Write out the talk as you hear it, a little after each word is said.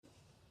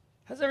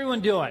How's everyone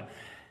doing?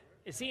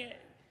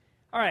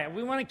 All right,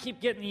 we want to keep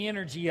getting the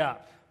energy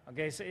up.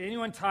 Okay, so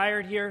anyone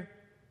tired here?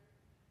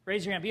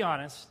 Raise your hand. Be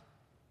honest.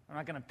 I'm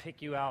not going to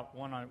pick you out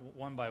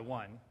one by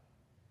one.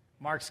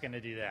 Mark's going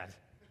to do that,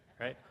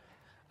 right?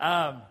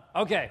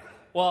 Okay,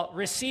 well,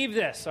 receive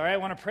this, all right? I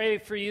want to pray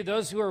for you.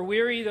 Those who are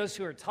weary, those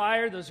who are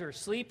tired, those who are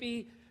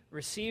sleepy,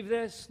 receive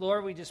this.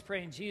 Lord, we just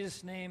pray in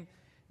Jesus' name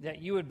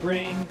that you would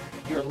bring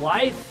your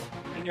life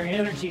and your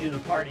energy to the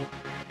party.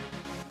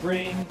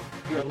 Bring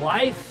your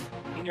life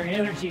and your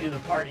energy to the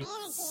party.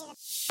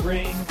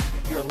 Bring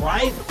your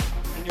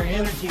life and your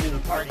energy to the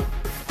party.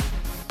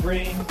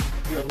 Bring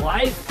your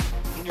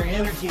life and your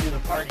energy to the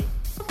party.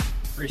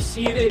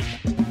 Receive it,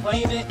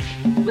 claim it,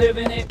 live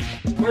in it,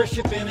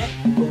 worship in it,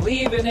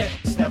 believe in it,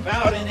 step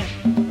out in it.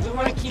 We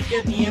want to keep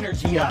getting the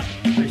energy up.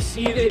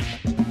 Receive it,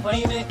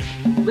 claim it,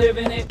 live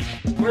in it,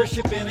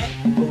 worship in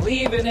it,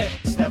 believe in it,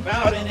 step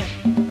out in it.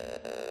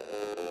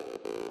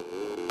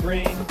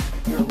 Bring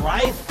your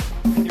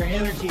life and your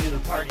energy to the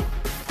party.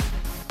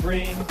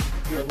 Bring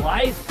your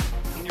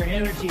life and your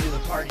energy to the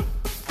party.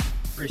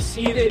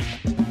 Receive it,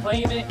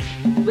 claim it,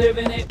 live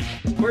in it,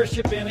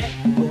 worship in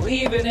it,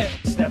 believe in it,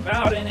 step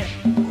out in it.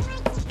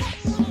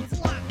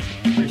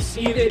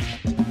 Receive it,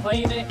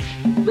 claim it,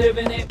 live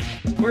in it,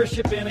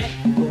 worship in it,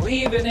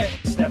 believe in it,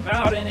 step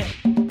out in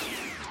it.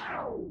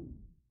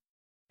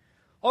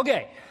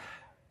 Okay,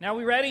 now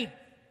we ready?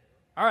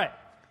 All right.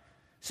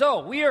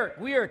 So we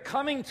are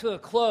coming to a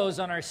close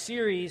on our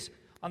series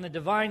on the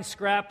divine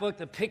scrapbook,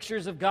 the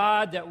pictures of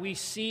God that we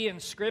see in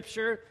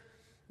Scripture.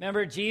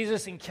 Remember,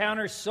 Jesus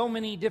encounters so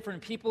many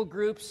different people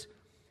groups,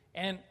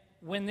 and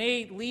when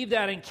they leave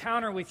that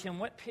encounter with him,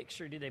 what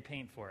picture do they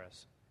paint for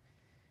us?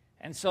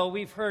 And so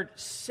we've heard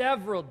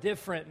several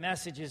different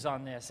messages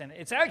on this, and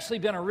it's actually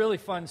been a really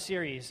fun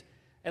series,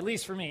 at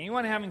least for me.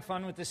 Anyone having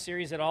fun with this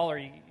series at all, or are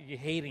you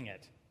hating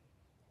it?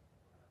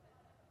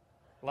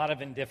 A lot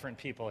of indifferent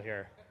people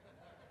here.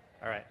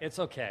 All right, it's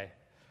okay.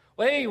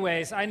 Well,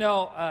 anyways, I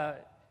know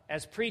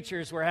as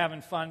preachers we're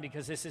having fun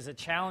because this is a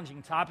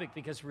challenging topic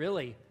because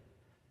really,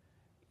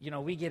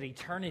 we get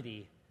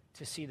eternity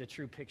to see the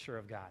true picture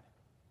of God.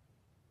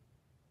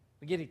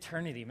 We get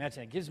eternity.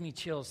 Imagine, it gives me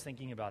chills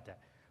thinking about that.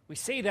 We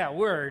say that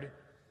word,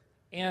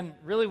 and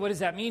really what does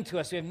that mean to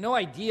us? We have no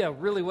idea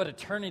really what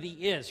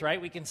eternity is,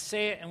 right? We can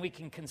say it and we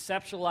can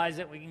conceptualize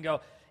it. We can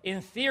go,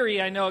 in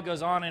theory, I know it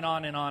goes on and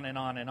on and on and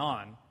on and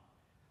on.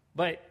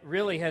 But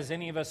really, has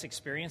any of us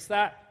experienced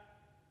that?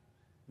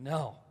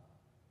 No.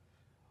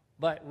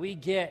 But we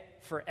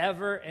get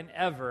forever and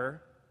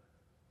ever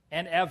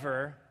and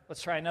ever,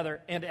 let's try another,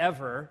 and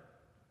ever,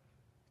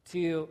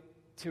 to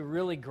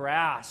really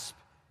grasp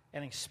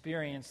and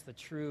experience the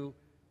true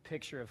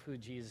picture of who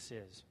Jesus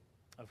is,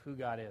 of who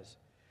God is.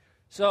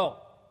 So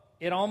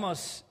it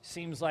almost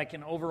seems like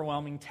an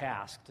overwhelming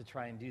task to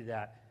try and do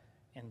that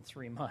in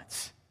 3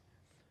 months.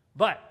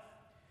 But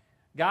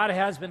God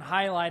has been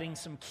highlighting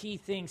some key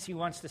things he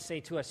wants to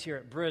say to us here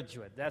at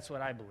Bridgewood. That's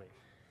what I believe.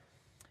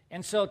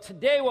 And so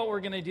today what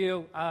we're going to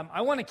do, I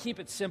want to keep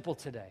it simple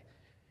today.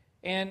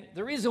 And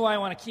the reason why I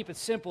want to keep it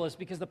simple is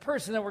because the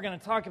person that we're going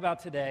to talk about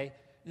today,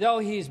 though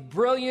he's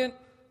brilliant,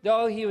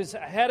 though he was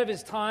ahead of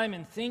his time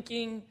in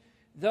thinking,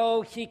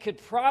 though he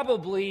could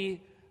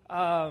probably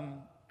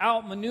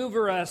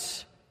outmaneuver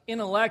us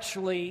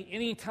intellectually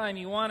anytime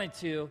he wanted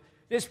to,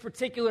 this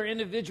particular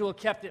individual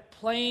kept it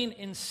plain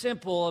and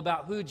simple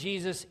about who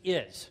Jesus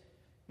is.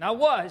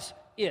 Not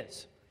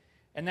is.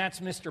 And that's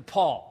Mr.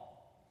 Paul.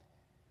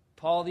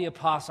 Paul the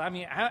Apostle. I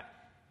mean,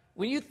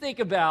 when you think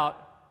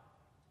about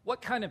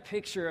what kind of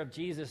picture of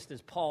Jesus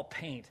does Paul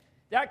paint,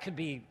 that could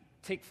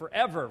take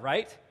forever,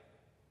 right?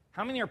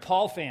 How many are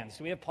Paul fans?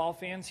 Do we have Paul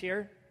fans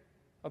here?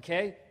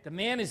 Okay, the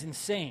man is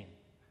insane.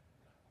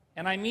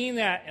 And I mean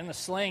that in the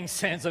slang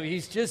sense of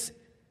he's just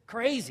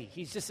crazy.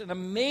 He's just an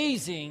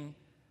amazing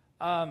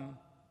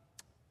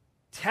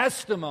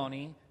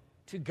testimony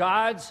to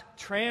God's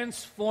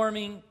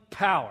transforming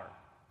power.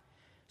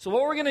 So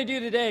what we're going to do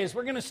today is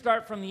we're going to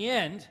start from the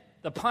end,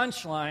 the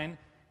punchline,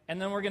 and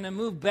then we're going to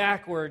move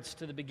backwards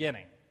to the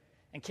beginning.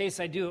 In case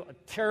I do a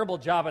terrible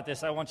job at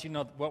this, I want you to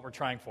know what we're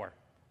trying for.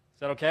 Is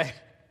that okay?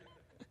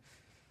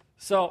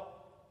 So,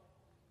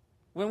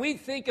 when we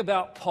think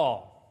about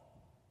Paul,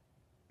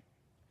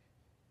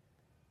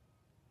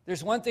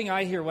 there's one thing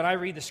I hear when I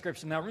read the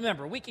scripture. Now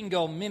remember, we can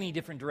go many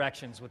different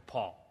directions with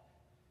Paul.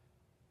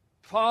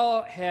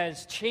 Paul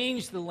has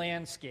changed the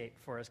landscape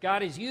for us.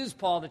 God has used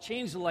Paul to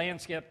change the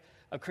landscape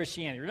of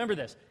Christianity. Remember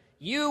this,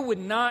 you would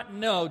not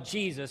know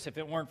Jesus if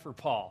it weren't for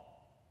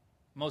Paul,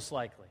 most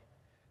likely.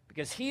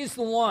 Because he's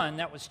the one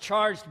that was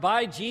charged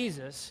by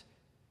Jesus,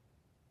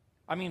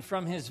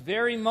 from his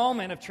very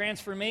moment of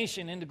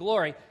transformation into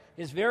glory,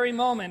 his very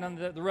moment on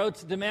the road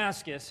to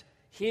Damascus,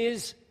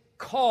 his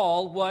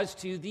call was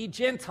to the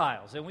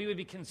Gentiles. And we would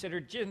be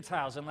considered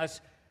Gentiles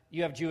unless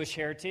you have Jewish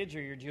heritage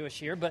or you're Jewish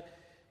here, but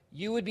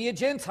you would be a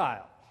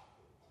Gentile.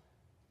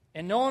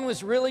 And no one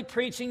was really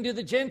preaching to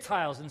the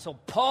Gentiles. And so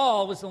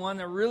Paul was the one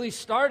that really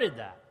started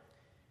that.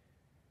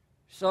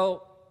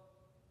 So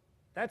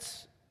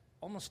that's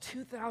almost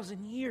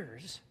 2,000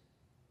 years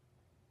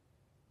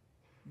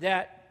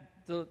that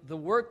the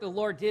work the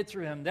Lord did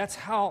through him, that's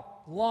how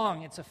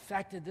long it's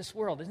affected this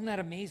world. Isn't that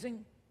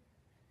amazing?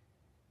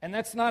 And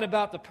that's not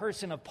about the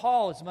person of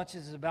Paul as much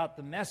as it's about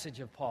the message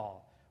of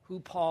Paul, who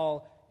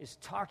Paul is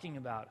talking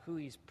about, who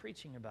he's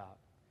preaching about.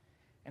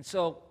 And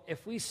so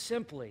if we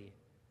simply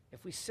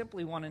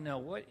want to know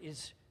what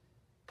is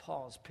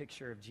Paul's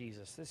picture of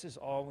Jesus, this is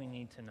all we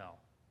need to know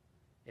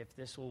if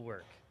this will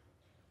work,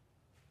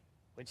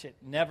 which it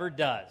never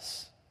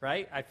does,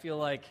 right? I feel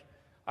like,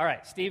 all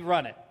right, Steve,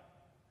 run it.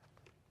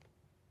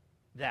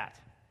 That.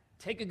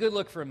 Take a good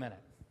look for a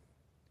minute.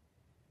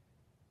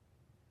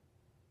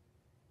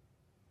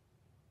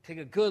 Take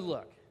a good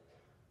look.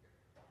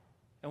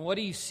 And what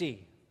do you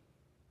see?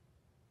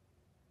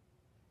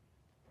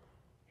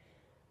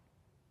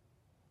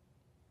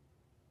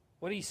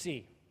 What do you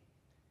see?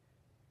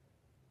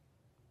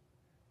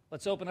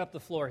 Let's open up the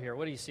floor here.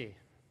 What do you see?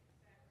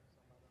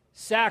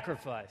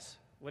 Sacrifice.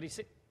 What do you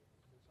see?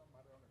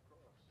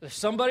 There's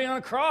somebody on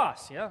a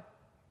cross, yeah.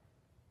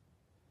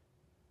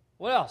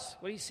 What else?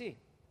 What do you see?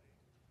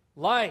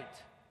 Light.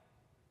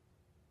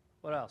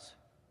 What else?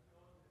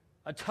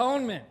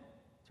 Atonement.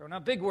 Throwing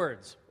out big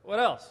words. What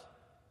else?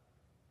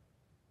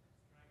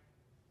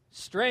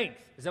 Strength.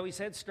 Is that what you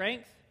said?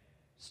 Strength?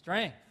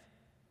 Strength.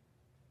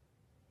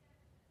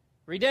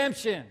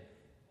 Redemption.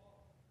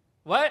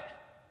 What?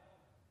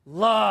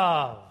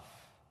 Love.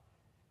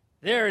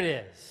 There it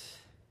is.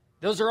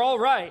 Those are all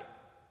right.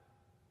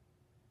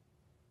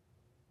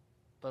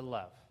 But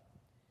love.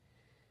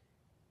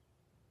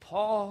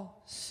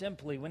 Paul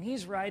simply, when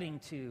he's writing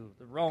to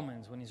the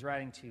Romans, when he's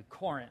writing to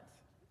Corinth,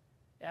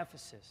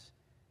 Ephesus,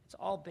 it's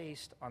all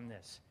based on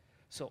this.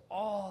 So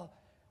all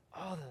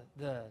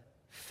the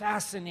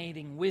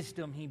fascinating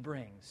wisdom he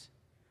brings,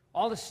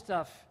 all the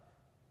stuff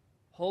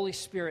Holy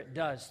Spirit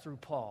does through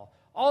Paul,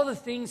 all the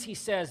things he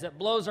says that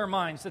blows our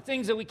minds, the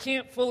things that we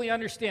can't fully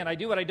understand. I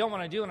do what I don't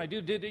want to do, and I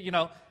do,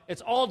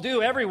 it's all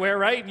do everywhere,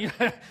 right?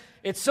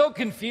 It's so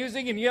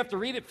confusing, and you have to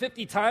read it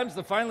 50 times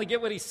to finally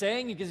get what he's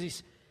saying,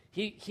 because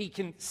he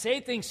can say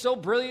things so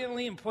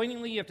brilliantly and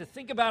poignantly, you have to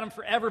think about him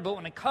forever. But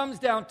when it comes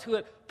down to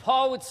it,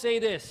 Paul would say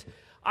this: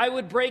 I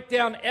would break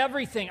down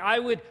everything. I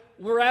would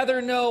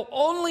rather know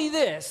only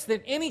this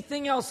than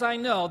anything else I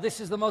know. This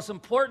is the most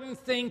important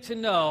thing to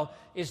know,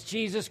 is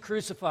Jesus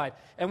crucified.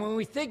 And when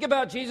we think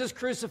about Jesus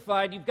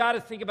crucified, you've got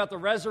to think about the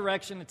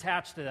resurrection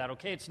attached to that,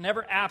 okay? It's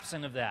never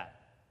absent of that.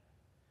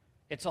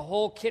 It's a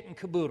whole kit and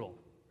caboodle,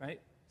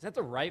 right? Is that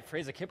the right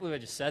phrase? I can't believe I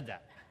just said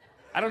that.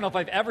 I don't know if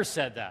I've ever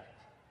said that.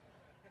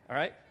 All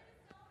right?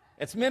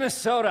 It's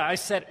Minnesota. I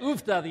said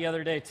oofda the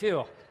other day,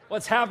 too.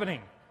 What's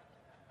happening?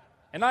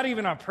 And not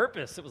even on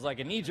purpose. It was like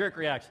a knee-jerk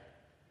reaction.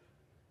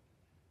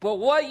 But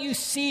what you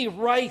see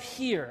right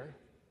here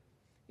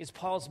is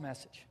Paul's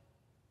message.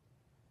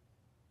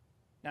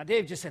 Now,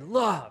 Dave just said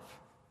love.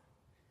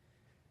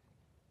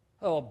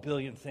 Oh, a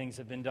billion things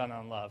have been done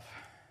on love.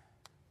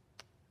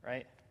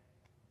 Right?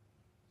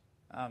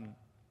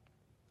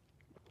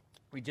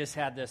 We just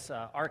had this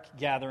ARC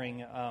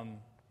gathering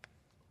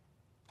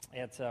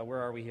at,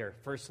 where are we here?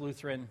 First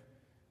Lutheran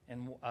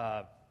and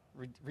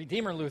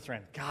Redeemer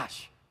Lutheran.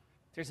 Gosh,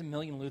 there's a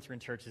million Lutheran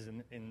churches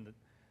in the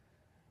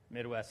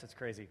Midwest. It's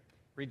crazy.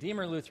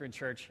 Redeemer Lutheran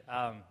Church.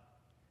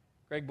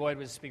 Greg Boyd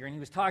was a speaker, and he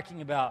was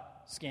talking about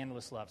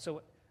scandalous love.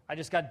 So I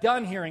just got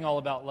done hearing all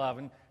about love.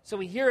 And so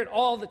we hear it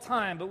all the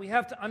time, but we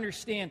have to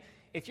understand,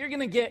 if you're going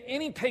to get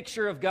any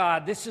picture of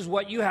God, this is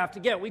what you have to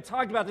get. We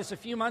talked about this a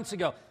few months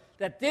ago,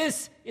 that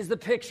this is the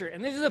picture,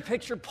 and this is the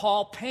picture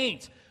Paul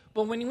paints.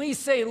 But when we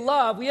say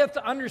love, we have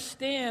to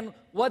understand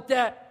what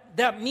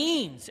that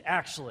means,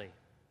 actually.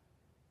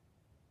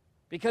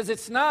 Because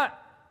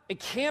it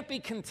can't be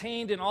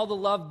contained in all the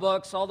love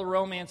books, all the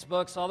romance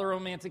books, all the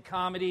romantic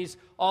comedies,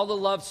 all the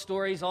love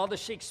stories, all the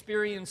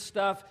Shakespearean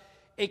stuff.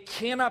 It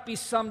cannot be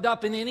summed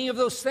up in any of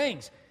those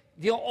things.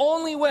 The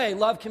only way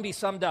love can be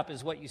summed up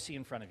is what you see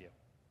in front of you.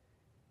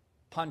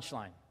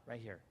 Punchline,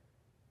 right here.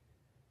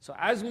 So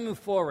as we move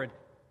forward,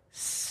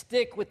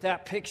 stick with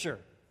that picture.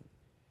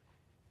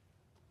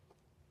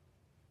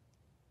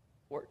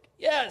 Work.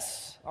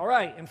 Yes. All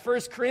right. In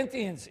 1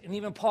 Corinthians, and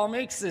even Paul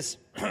makes this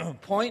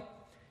point.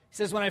 He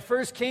says, when I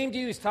first came to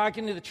you, he's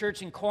talking to the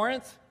church in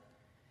Corinth,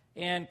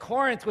 and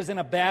Corinth was in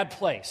a bad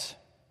place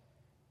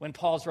when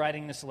Paul's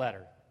writing this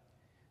letter.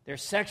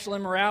 There's sexual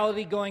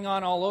immorality going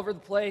on all over the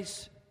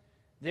place.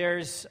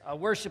 There's a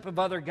worship of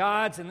other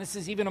gods, and this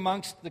is even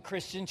amongst the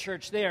Christian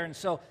church there. And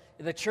so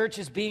the church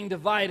is being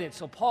divided.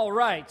 So Paul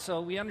writes,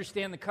 so we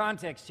understand the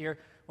context here.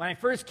 When I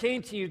first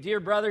came to you, dear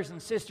brothers and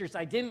sisters,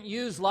 I didn't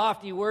use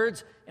lofty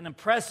words and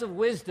impressive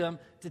wisdom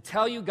to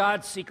tell you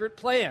God's secret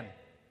plan.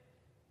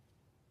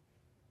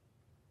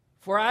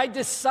 For I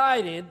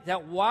decided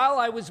that while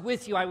I was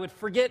with you, I would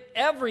forget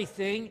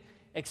everything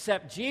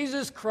except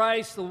Jesus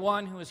Christ, the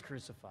one who was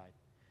crucified.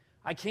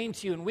 I came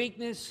to you in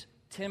weakness,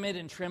 timid,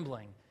 and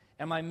trembling,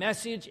 and my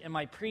message and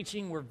my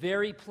preaching were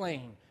very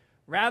plain.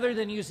 Rather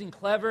than using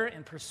clever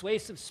and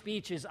persuasive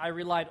speeches, I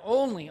relied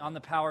only on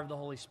the power of the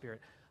Holy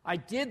Spirit. I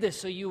did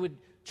this so you would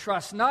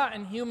trust not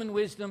in human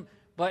wisdom,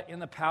 but in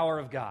the power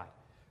of God.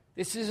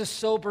 This is a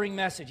sobering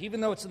message,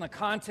 even though it's in the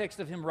context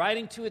of him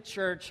writing to a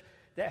church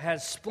that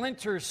has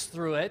splinters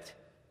through it,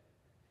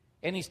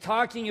 and he's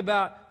talking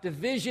about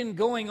division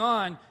going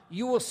on.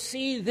 You will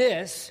see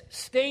this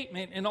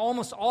statement in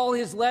almost all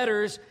his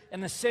letters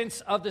in the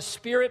sense of the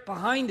spirit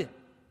behind it.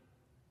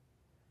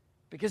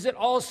 Because it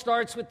all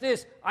starts with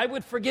this: I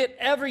would forget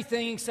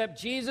everything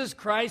except Jesus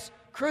Christ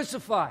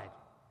crucified.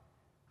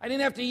 I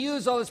didn't have to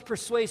use all this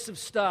persuasive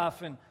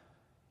stuff and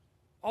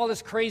all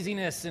this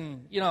craziness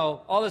and,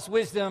 all this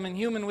wisdom and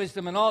human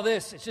wisdom and all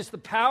this. It's just the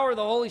power of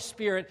the Holy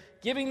Spirit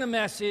giving the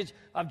message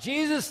of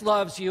Jesus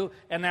loves you,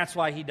 and that's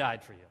why he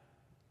died for you.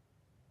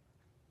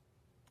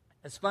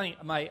 It's funny,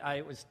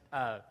 I was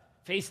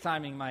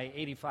FaceTiming my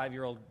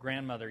 85-year-old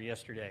grandmother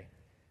yesterday,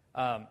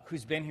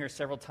 who's been here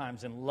several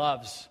times and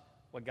loves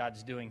what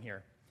God's doing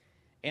here.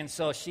 And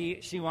so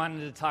she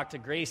wanted to talk to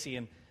Gracie,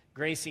 and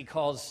Gracie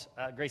calls,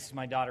 Gracie's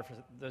my daughter, for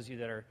those of you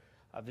that are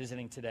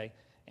visiting today,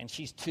 and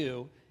she's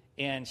 2,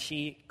 and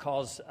she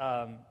calls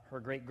her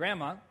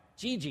great-grandma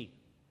Gigi.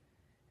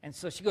 And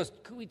so she goes,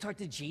 could we talk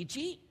to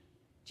Gigi?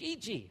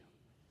 Gigi.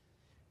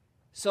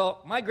 So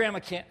my grandma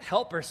can't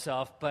help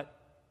herself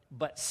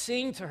but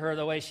sing to her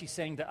the way she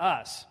sang to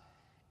us.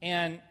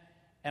 And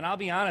I'll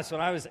be honest,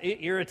 it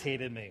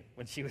irritated me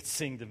when she would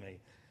sing to me.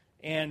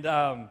 And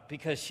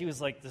because she was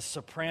like the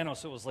soprano,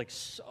 so it was like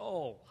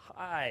so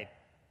high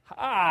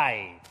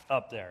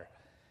up there.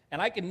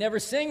 And I could never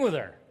sing with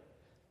her.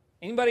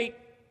 Anybody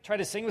try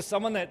to sing with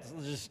someone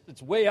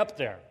it's way up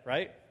there,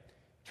 right?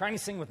 Trying to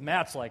sing with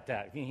Matt's like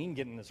that. He can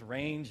get in this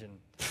range and,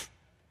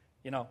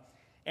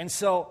 And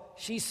so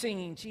she's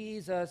singing,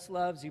 Jesus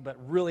loves you, but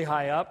really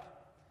high up.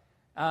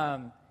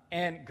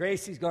 And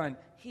Gracie's going,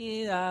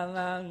 he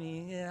loves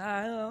me,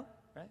 right?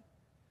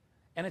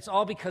 And it's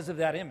all because of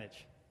that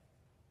image.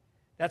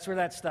 That's where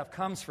that stuff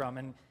comes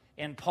from.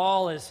 And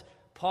Paul is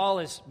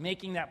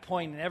making that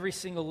point in every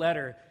single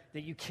letter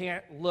that you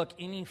can't look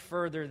any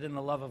further than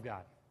the love of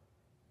God.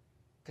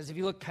 Because if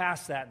you look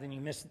past that, then you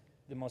miss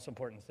the most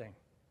important thing.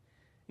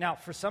 Now,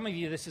 for some of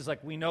you, this is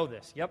like, we know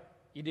this. Yep,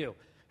 you do.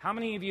 How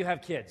many of you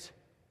have kids?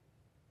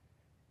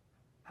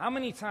 How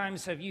many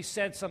times have you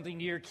said something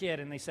to your kid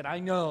and they said, I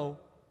know,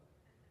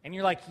 and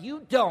you're like,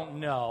 you don't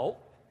know?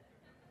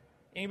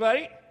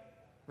 Anybody?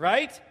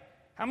 Right?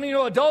 How many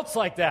know adults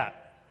like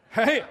that?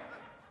 Right?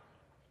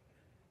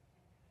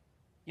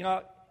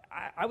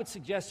 I would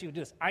suggest you do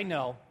this. I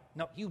know.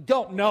 No, you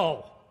don't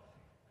know.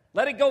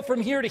 Let it go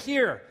from here to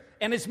here.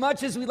 And as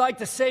much as we like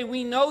to say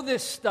we know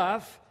this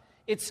stuff,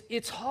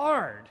 it's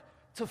hard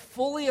to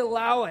fully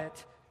allow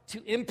it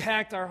to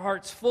impact our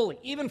hearts fully.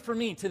 Even for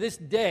me, to this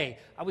day,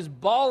 I was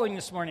bawling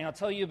this morning, I'll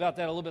tell you about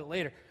that a little bit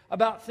later,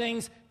 about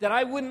things that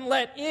I wouldn't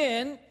let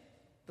in,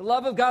 the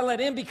love of God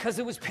let in because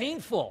it was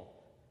painful.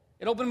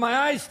 It opened my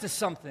eyes to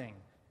something.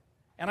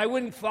 And I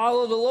wouldn't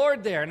follow the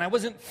Lord there, and I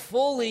wasn't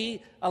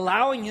fully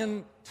allowing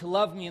him to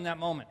love me in that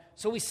moment.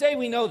 So we say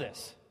we know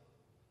this,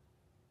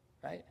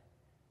 right?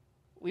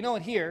 We know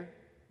it here,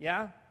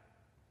 yeah?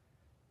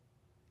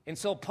 And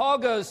so Paul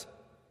goes,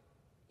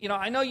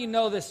 I know you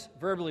know this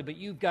verbally, but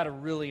you've got to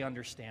really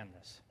understand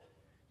this.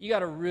 You got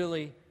to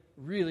really,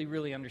 really,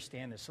 really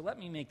understand this. So let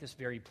me make this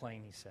very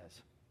plain, he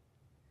says.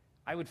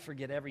 I would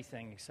forget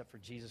everything except for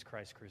Jesus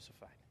Christ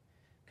crucified.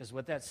 Because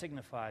what that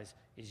signifies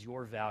is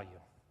your value.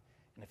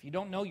 And if you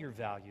don't know your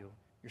value,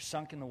 you're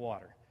sunk in the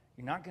water.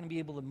 You're not going to be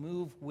able to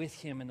move with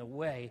him in the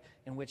way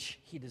in which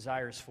he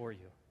desires for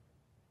you.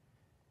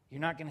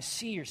 You're not going to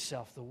see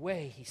yourself the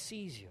way he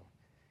sees you.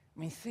 I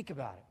mean, think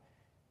about it.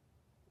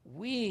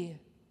 We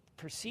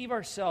perceive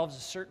ourselves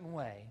a certain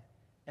way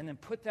and then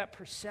put that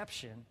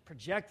perception,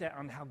 project that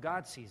on how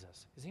God sees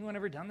us. Has anyone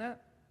ever done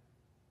that?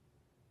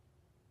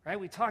 Right?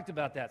 We talked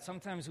about that.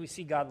 Sometimes we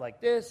see God like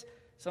this.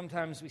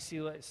 Sometimes we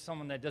see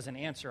someone that doesn't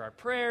answer our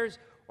prayers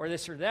or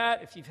this or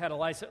that. If you've had a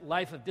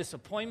life of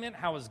disappointment,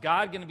 how is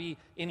God going to be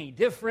any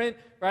different?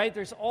 Right?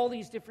 There's all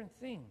these different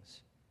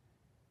things.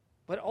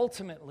 But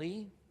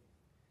ultimately,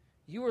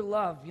 you are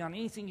loved beyond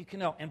anything you can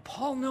know. And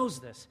Paul knows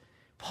this.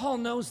 Paul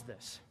knows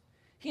this.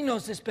 He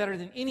knows this better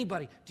than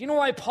anybody. Do you know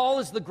why Paul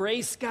is the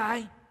grace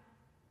guy?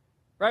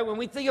 Right? When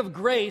we think of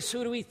grace,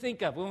 who do we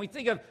think of? When we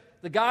think of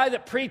the guy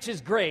that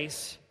preaches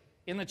grace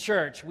in the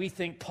church, we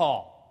think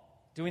Paul.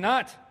 Do we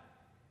not?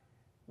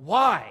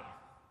 Why?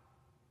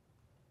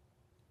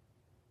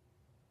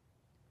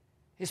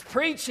 His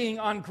preaching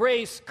on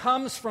grace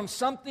comes from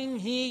something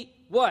he,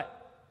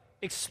 what?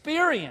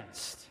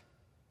 Experienced.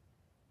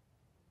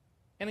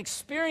 And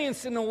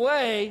experienced in a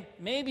way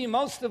maybe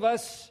most of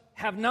us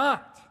have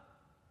not.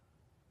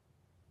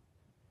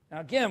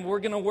 Now again,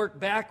 we're going to work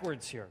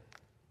backwards here.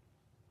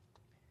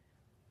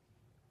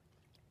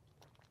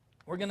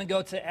 We're going to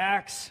go to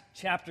Acts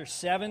chapter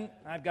 7.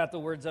 I've got the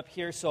words up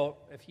here, so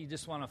if you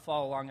just want to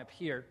follow along up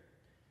here.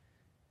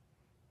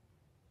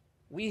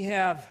 We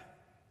have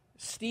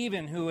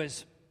Stephen, who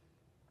is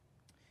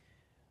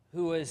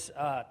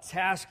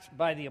tasked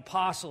by the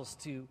apostles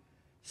to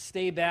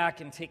stay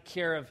back and take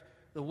care of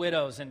the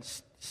widows. And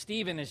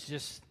Stephen is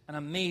just an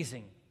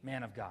amazing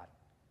man of God.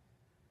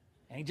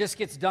 And he just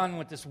gets done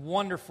with this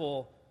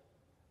wonderful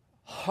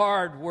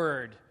hard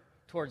word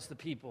towards the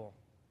people.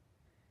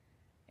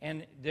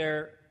 And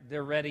they're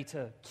ready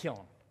to kill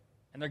him.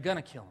 And they're going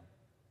to kill him.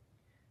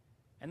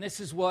 And this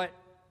is what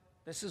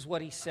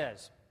he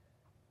says.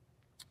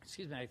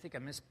 Excuse me, I think I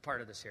missed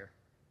part of this here.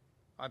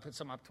 I put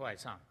some up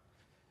twice, huh?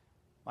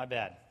 My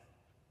bad.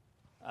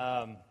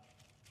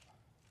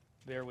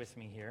 Bear with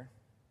me here.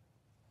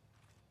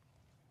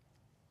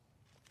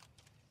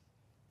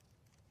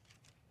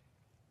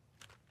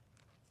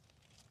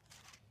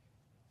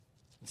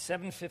 In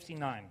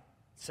 7:59, it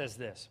says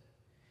this.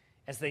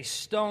 As they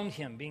stoned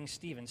him, being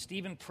Stephen,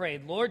 Stephen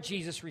prayed, Lord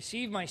Jesus,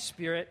 receive my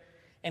spirit.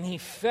 And he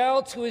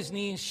fell to his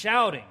knees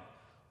shouting,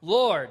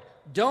 Lord,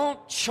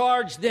 don't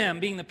charge them,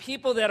 being the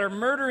people that are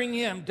murdering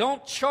him,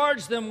 don't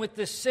charge them with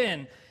this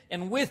sin.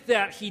 And with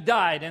that, he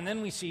died. And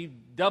then we see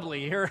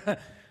doubly here,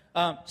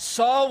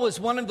 Saul was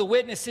one of the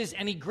witnesses,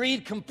 and he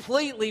agreed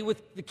completely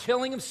with the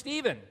killing of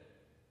Stephen.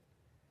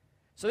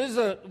 So this is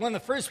one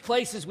of the first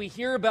places we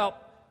hear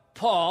about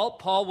Paul.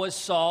 Paul was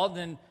Saul,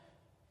 then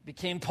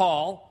became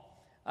Paul.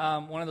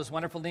 One of those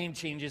wonderful name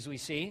changes we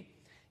see.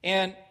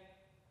 And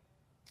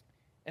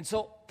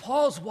so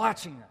Paul's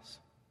watching this.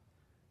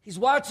 He's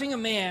watching a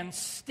man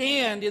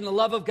stand in the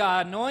love of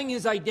God, knowing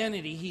his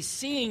identity. He's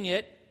seeing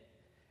it,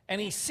 and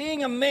he's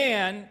seeing a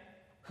man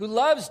who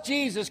loves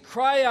Jesus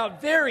cry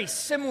out very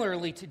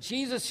similarly to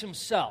Jesus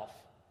himself.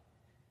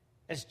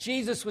 As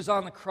Jesus was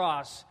on the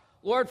cross,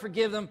 Lord,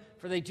 forgive them,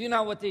 for they do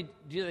not what they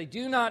do. They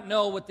do not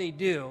know what they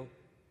do.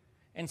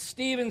 And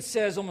Stephen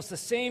says almost the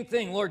same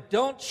thing. Lord,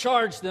 don't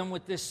charge them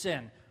with this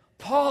sin.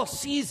 Paul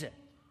sees it.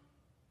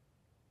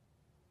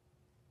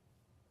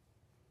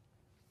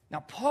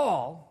 Now,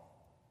 Paul,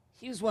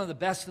 he was one of the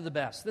best of the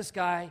best. This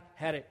guy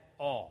had it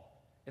all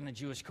in the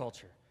Jewish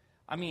culture.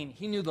 I mean,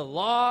 he knew the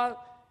law.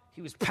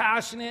 He was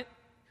passionate.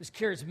 He was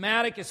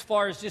charismatic as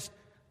far as just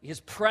his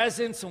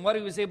presence and what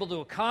he was able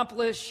to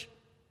accomplish.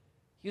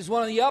 He was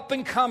one of the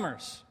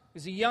up-and-comers. He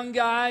was a young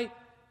guy,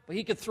 but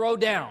he could throw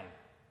down.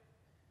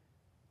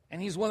 And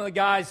he's one of the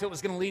guys that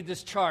was going to lead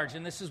this charge.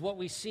 And this is what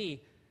we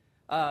see.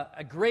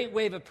 A great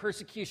wave of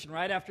persecution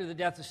right after the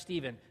death of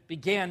Stephen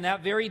began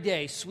that very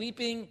day,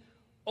 sweeping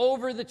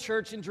over the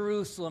church in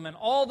Jerusalem, and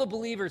all the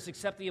believers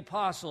except the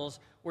apostles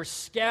were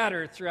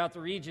scattered throughout the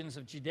regions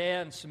of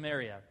Judea and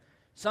Samaria.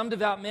 Some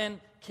devout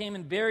men came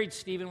and buried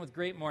Stephen with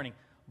great mourning.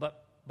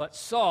 But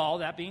Saul,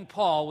 that being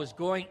Paul, was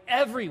going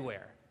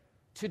everywhere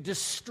to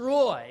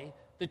destroy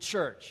the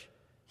church.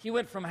 He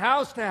went from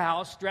house to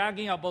house,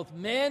 dragging out both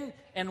men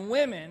and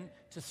women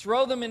to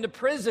throw them into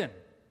prison.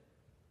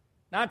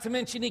 Not to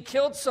mention he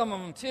killed some of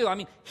them too. I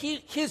mean,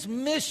 his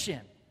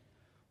mission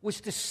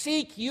was to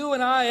seek you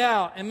and I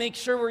out and make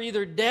sure we're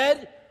either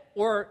dead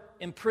or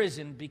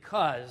imprisoned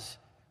because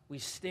we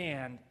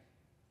stand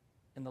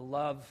in the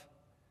love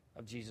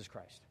of Jesus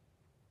Christ.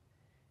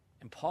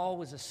 And Paul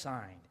was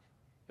assigned.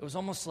 It was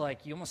almost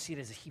like, you almost see it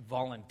as he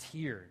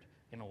volunteered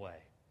in a way.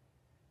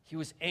 He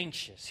was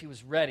anxious. He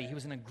was ready. He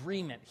was in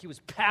agreement. He was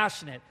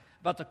passionate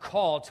about the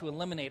call to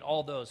eliminate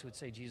all those who would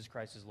say Jesus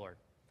Christ is Lord.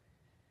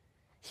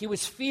 He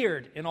was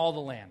feared in all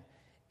the land.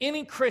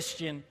 Any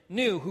Christian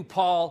knew who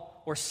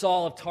Paul or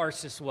Saul of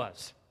Tarsus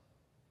was,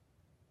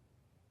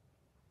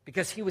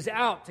 because he was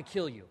out to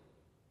kill you.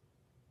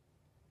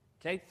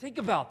 Okay, think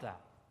about that.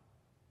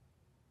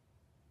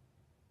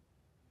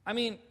 I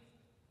mean,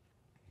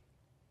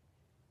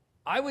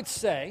 I would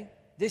say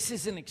this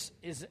is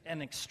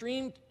an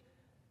extreme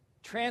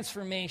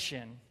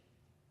transformation,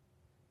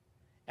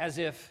 as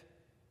if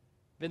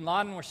bin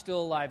Laden were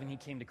still alive and he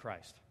came to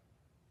Christ.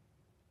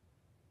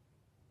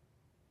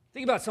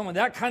 Think about someone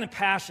with that kind of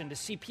passion to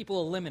see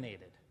people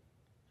eliminated.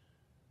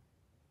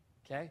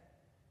 Okay?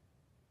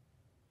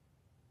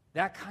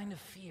 That kind of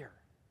fear.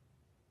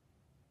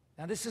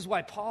 Now, this is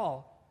why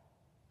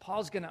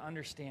Paul's going to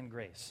understand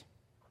grace.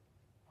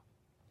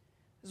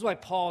 This is why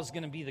Paul's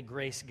going to be the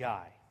grace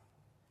guy.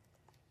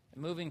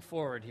 And moving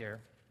forward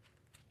here,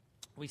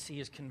 we see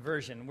his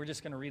conversion. We're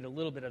just going to read a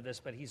little bit of this,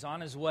 but he's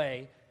on his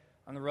way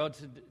on the road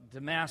to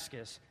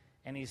Damascus,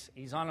 and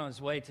he's on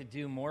his way to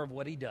do more of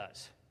what he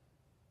does.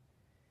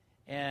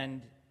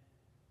 And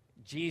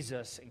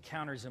Jesus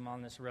encounters him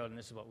on this road, and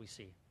this is what we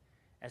see.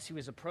 As he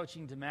was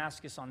approaching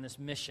Damascus on this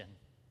mission,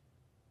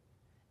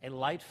 a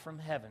light from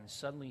heaven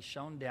suddenly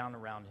shone down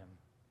around him.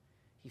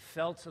 He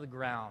fell to the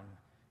ground,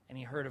 and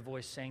he heard a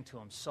voice saying to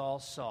him, Saul,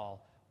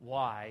 Saul,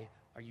 why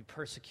are you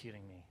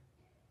persecuting me?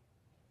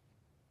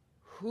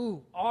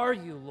 Who are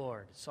you,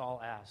 Lord?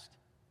 Saul asked.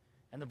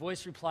 And the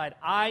voice replied,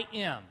 I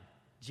am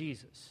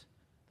Jesus,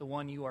 the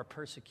one you are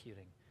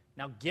persecuting.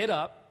 Now get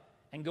up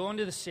and go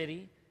into the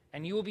city,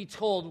 and you will be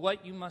told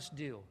what you must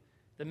do.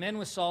 The men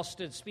with Saul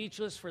stood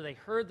speechless, for they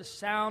heard the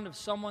sound of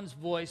someone's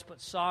voice, but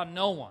saw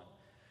no one.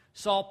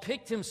 Saul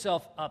picked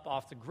himself up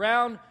off the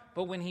ground,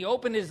 but when he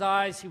opened his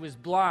eyes, he was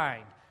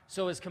blind.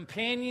 So his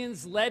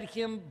companions led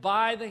him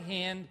by the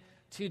hand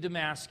to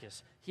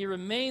Damascus. He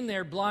remained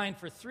there blind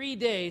for 3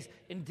 days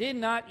and did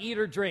not eat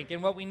or drink.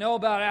 And what we know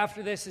about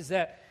after this is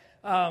that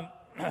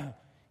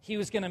he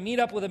was going to meet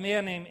up with a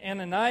man named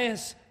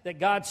Ananias that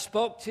God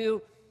spoke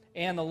to,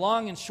 And the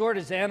long and short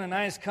is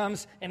Ananias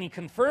comes and he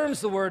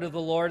confirms the word of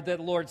the Lord that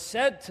the Lord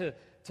said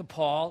to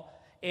Paul,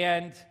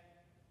 and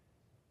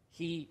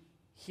he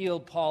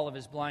healed Paul of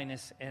his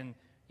blindness. And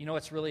you know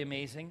what's really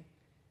amazing?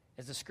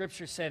 As the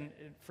scripture said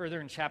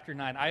further in chapter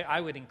 9, I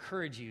would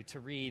encourage you to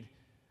read,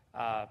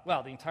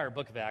 the entire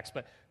book of Acts,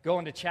 but go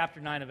into chapter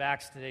 9 of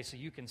Acts today so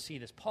you can see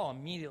this. Paul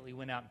immediately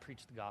went out and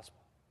preached the gospel.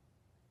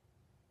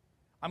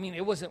 I mean,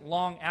 it wasn't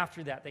long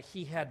after that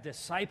he had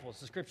disciples.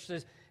 The scripture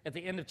says at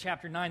the end of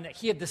chapter 9 that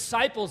he had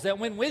disciples that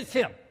went with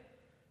him.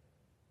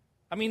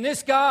 I mean,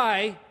 this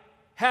guy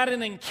had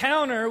an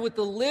encounter with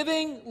the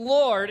living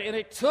Lord, and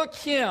it took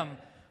him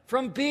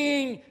from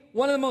being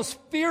one of the most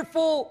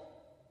fearful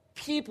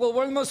people,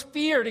 one of the most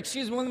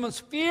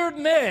feared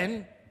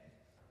men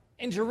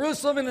in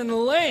Jerusalem and in the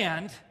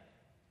land,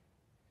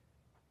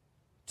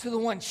 to the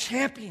one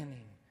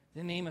championing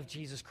the name of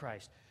Jesus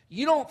Christ.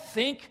 You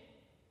think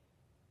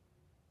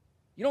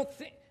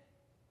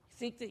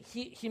that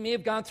he may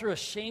have gone through a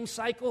shame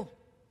cycle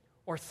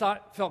or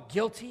felt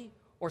guilty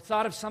or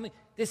thought of something?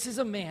 This is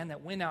a man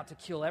that went out to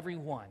kill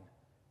everyone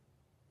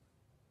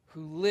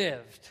who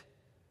lived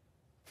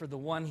for the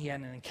one he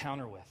had an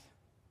encounter with.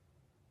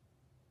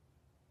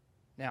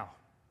 Now,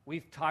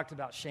 we've talked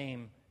about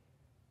shame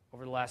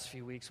over the last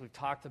few weeks. We've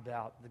talked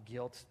about the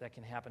guilt that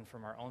can happen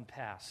from our own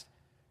past.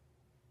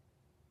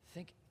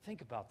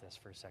 Think about this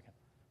for a second.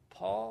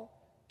 Paul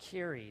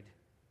carried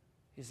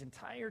his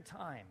entire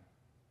time,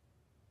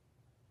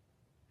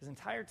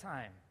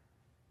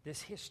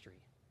 this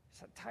history,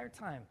 his entire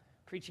time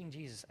preaching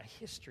Jesus, a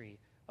history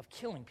of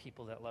killing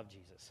people that love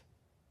Jesus.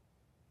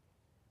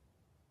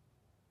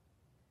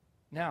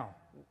 Now,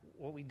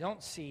 what we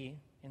don't see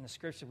in the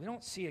scripture, we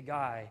don't see a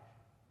guy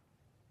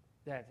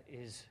that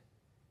is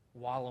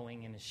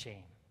wallowing in his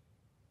shame.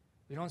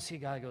 We don't see a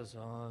guy that goes,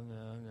 oh,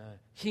 no.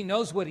 He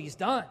knows what he's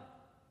done.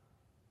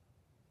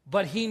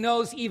 But he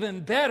knows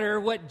even better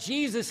what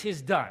Jesus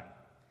has done.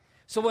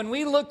 So when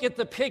we look at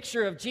the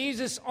picture of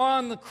Jesus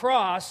on the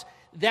cross,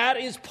 that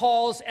is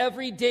Paul's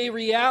everyday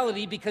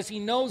reality because he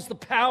knows the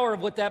power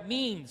of what that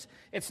means.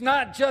 It's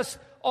not just,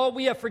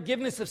 we have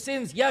forgiveness of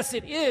sins. Yes,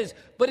 it is.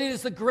 But it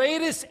is the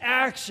greatest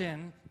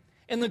action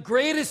and the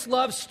greatest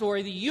love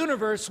story the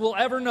universe will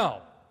ever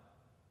know.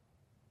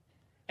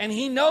 And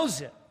he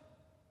knows it.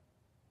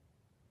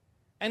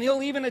 And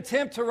he'll even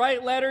attempt to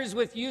write letters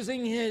with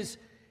using his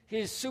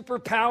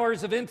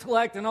superpowers of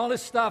intellect and all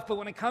this stuff, but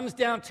when it comes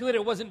down to it,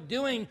 it wasn't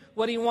doing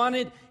what he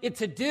wanted it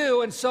to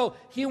do, and so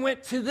he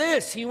went to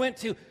this. He went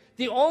to,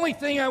 the only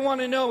thing I want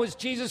to know is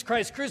Jesus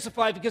Christ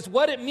crucified, because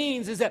what it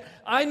means is that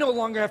I no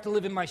longer have to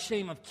live in my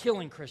shame of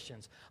killing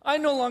Christians. I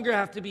no longer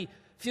have to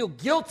feel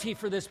guilty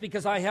for this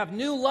because I have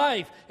new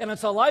life, and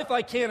it's a life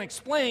I can't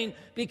explain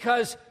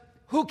because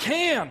who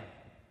can?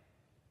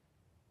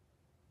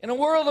 In a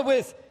world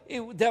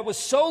that was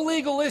so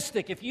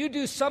legalistic, if you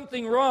do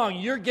something wrong,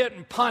 you're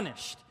getting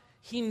punished.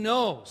 He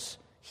knows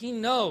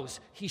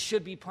he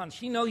should be punished.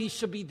 He knows he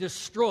should be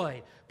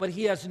destroyed, but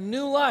he has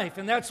new life,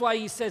 and that's why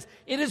he says,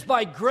 it is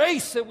by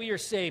grace that we are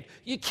saved.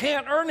 You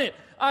can't earn it.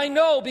 I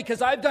know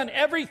because I've done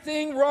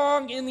everything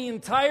wrong in the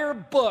entire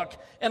book,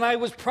 and I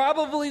was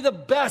probably the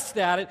best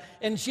at it,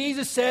 and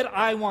Jesus said,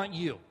 I want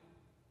you.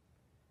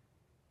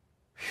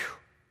 Whew.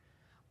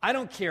 I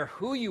don't care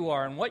who you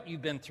are and what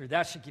you've been through.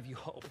 That should give you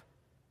hope.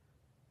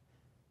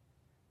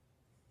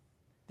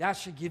 That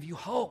should give you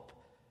hope.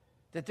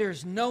 That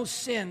there's no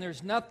sin,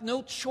 there's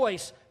no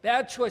choice,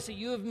 bad choice that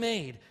you have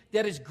made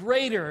that is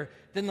greater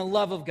than the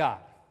love of God.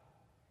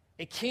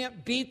 It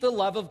can't beat the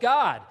love of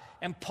God.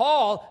 And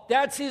Paul,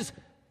 that's his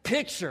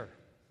picture.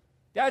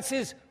 That's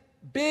his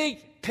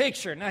big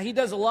picture. Now, he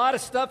does a lot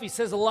of stuff, he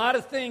says a lot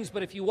of things,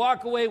 but if you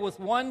walk away with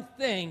one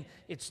thing,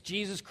 it's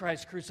Jesus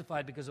Christ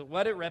crucified, because of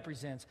what it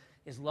represents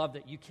is love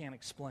that you can't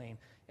explain,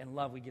 and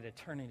love we get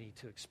eternity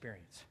to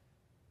experience.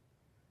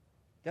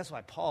 That's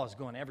why Paul is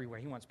going everywhere.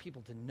 He wants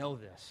people to know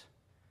this.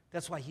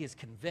 That's why he is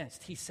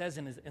convinced. He says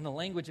in the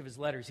language of his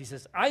letters, he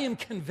says, I am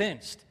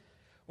convinced.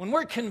 When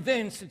we're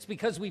convinced, it's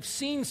because we've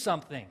seen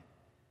something,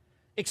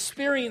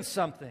 experienced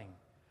something,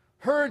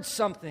 heard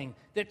something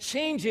that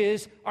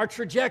changes our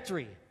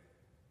trajectory.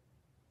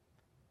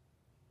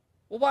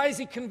 Well, why is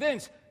he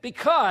convinced?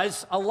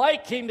 Because a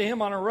light came to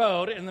him on a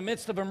road in the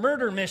midst of a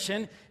murder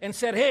mission and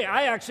said, hey,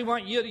 I actually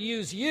want you to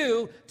use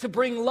you to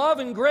bring love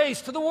and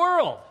grace to the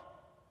world.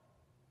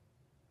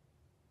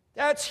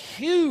 That's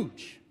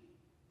huge.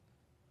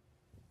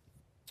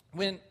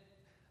 When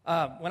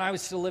I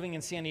was still living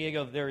in San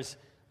Diego, there was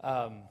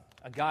a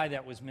guy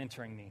that was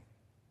mentoring me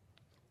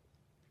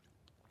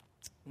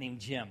named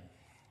Jim.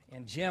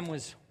 And Jim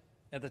was,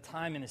 at the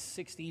time, in his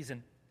 60s,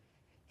 and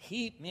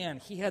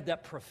he had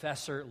that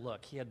professor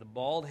look. He had the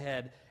bald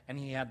head, and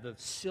he had the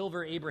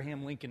silver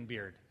Abraham Lincoln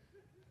beard. You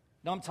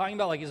know what I'm talking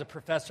about? Like he's a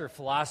professor of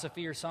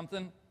philosophy or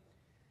something.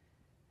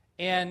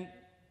 And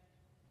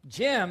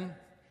Jim,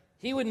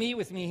 he would meet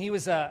with me. He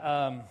was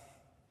a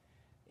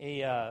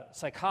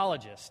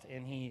psychologist,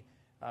 and he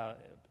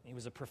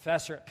was a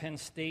professor at Penn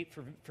State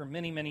for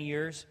many, many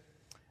years.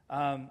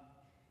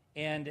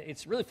 And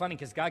it's really funny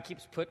because God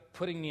keeps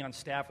putting me on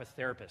staff with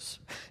therapists.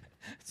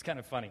 It's kind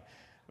of funny.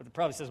 But it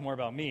probably says more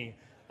about me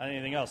than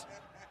anything else.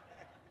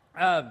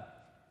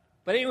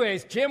 But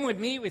anyways, Jim would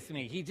meet with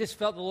me. He just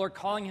felt the Lord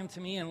calling him to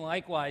me, and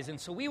likewise. And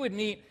so we would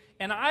meet,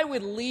 and I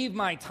would leave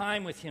my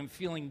time with him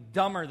feeling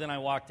dumber than I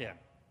walked in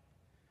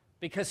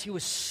because he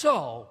was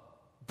so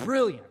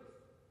brilliant.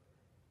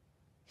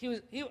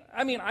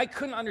 I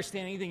couldn't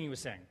understand anything he was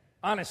saying,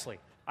 honestly.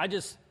 I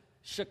just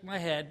shook my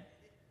head.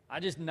 I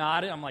just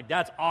nodded. I'm like,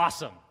 that's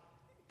awesome.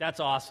 That's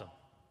awesome.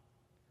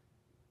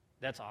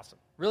 That's awesome.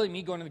 Really,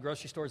 me going to the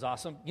grocery store is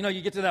awesome? You know,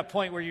 you get to that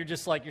point where you're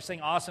just like, you're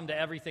saying awesome to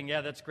everything.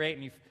 Yeah, that's great.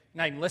 And you're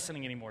not even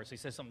listening anymore. So he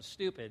says something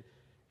stupid,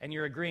 and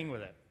you're agreeing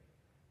with it.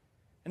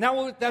 And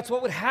that's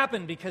what would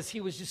happen because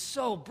he was just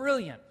so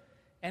brilliant.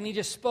 And he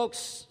just spoke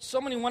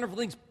so many wonderful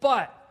things.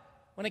 But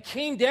when it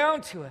came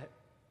down to it,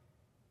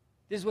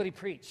 this is what he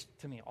preached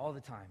to me all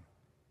the time.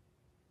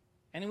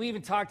 And we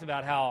even talked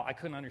about how I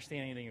couldn't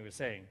understand anything he was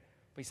saying.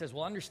 But he says,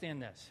 well,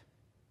 understand this.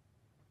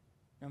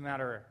 No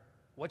matter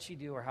what you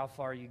do or how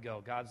far you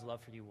go, God's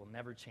love for you will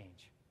never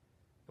change.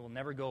 It will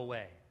never go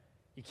away.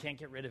 You can't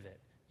get rid of it.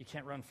 You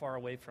can't run far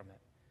away from it.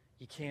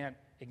 You can't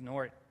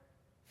ignore it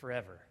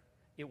forever.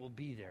 It will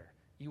be there.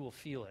 You will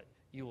feel it.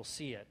 You will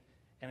see it.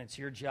 And it's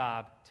your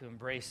job to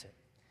embrace it.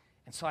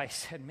 And so I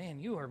said, man,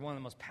 you are one of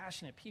the most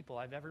passionate people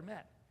I've ever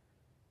met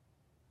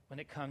when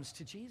it comes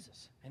to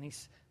Jesus. And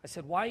I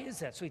said, why is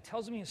that? So he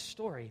tells me a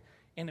story,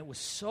 and it was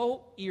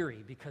so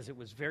eerie because it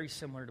was very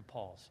similar to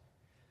Paul's.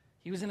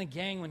 He was in a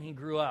gang when he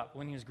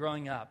was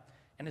growing up,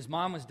 and his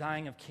mom was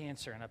dying of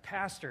cancer, and a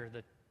pastor,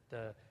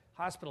 the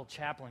hospital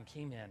chaplain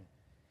came in,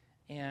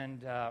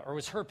 and it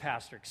was her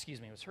pastor,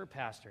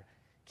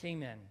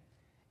 came in,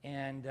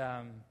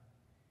 and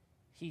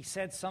he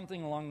said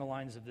something along the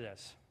lines of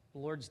this: the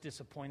Lord's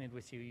disappointed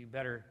with you, you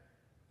better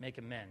make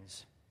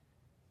amends,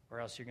 or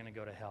else you're going to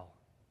go to hell.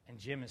 And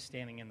Jim is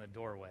standing in the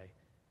doorway,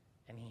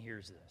 and he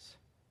hears this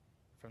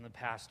from the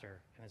pastor,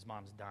 and his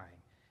mom's dying.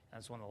 And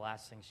that's one of the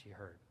last things she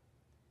heard.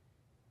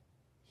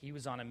 He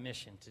was on a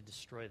mission to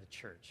destroy the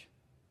church.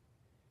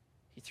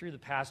 He threw the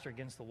pastor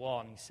against the wall,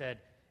 and he said,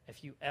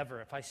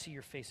 if I see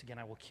your face again,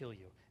 I will kill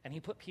you. And he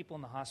put people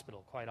in the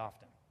hospital quite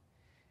often.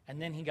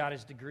 And then he got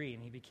his degree,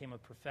 and he became a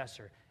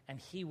professor, and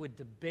he would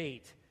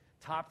debate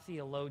top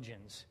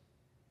theologians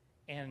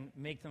and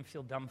make them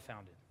feel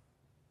dumbfounded.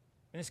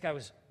 And this guy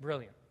was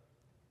brilliant.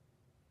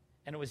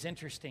 And it was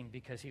interesting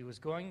because he was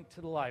going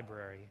to the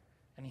library,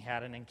 and he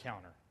had an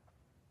encounter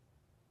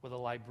with a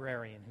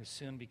librarian who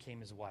soon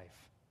became his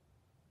wife,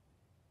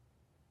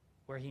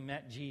 where he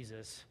met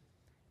Jesus,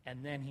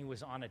 and then he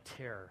was on a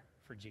tear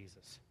for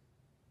Jesus.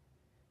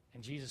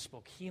 And Jesus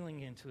spoke healing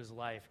into his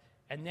life,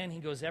 and then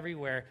he goes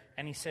everywhere,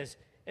 and he says,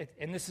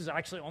 and this is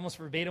actually almost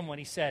verbatim what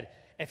he said,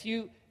 if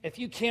you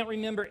can't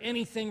remember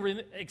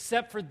anything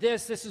except for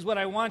this is what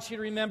I want you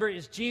to remember,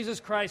 is Jesus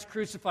Christ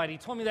crucified. He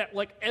told me that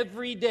like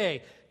every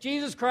day.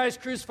 Jesus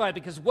Christ crucified,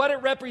 because what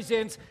it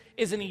represents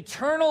is an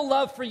eternal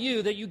love for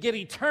you that you get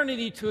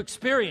eternity to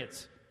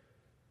experience.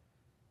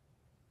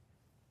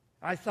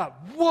 I thought,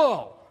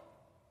 whoa,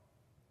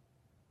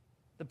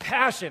 the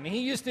passion. And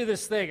he used to do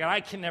this thing, and I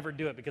can never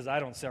do it because I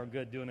don't sound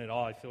good doing it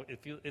all. I feel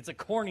it's a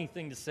corny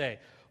thing to say.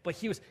 But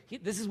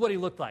this is what he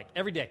looked like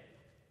every day.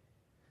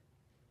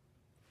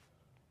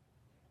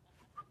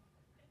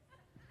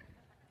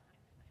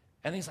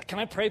 And he's like, can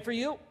I pray for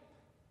you?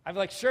 I'm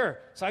like, sure.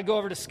 So I go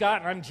over to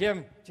Scott, and I'm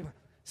Jim.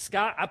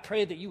 Scott, I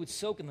pray that you would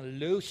soak in the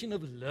lotion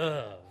of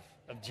love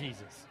of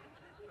Jesus.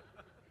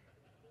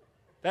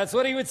 That's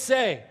what he would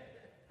say.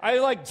 I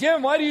was like,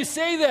 Jim, why do you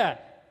say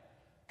that?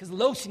 Because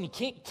lotion, you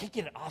can't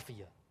get it off of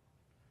you.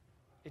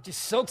 It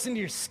just soaks into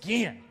your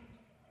skin.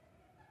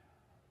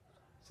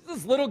 So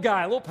this little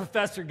guy, a little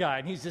professor guy,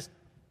 and he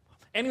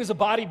was a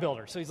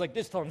bodybuilder. So he's like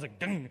this tall, he's like,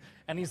 ding,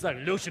 and he's like,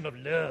 lotion of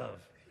love.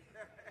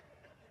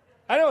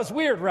 I know it's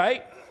weird,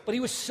 right? But he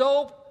was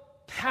so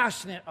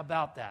passionate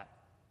about that.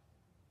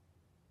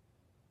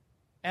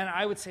 And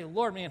I would say,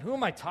 Lord, man, who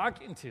am I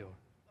talking to?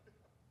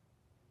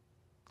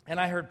 And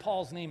I heard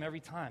Paul's name every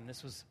time.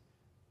 This was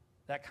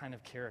that kind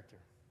of character.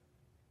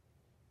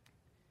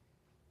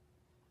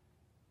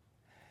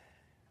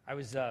 I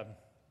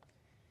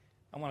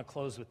want to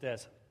close with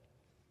this,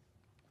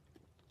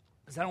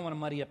 because I don't want to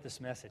muddy up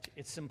this message.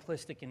 It's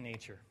simplistic in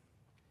nature.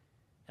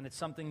 And it's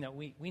something that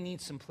we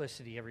need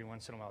simplicity every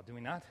once in a while, do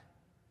we not?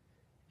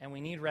 And we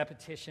need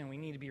repetition. We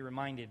need to be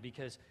reminded,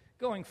 because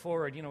going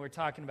forward, we're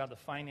talking about the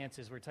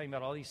finances. We're talking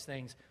about all these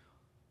things.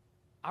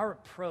 Our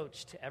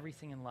approach to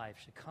everything in life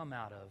should come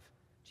out of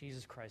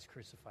Jesus Christ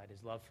crucified,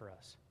 his love for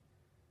us.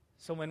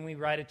 So when we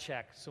write a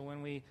check, so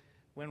when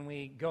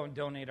we go and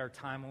donate our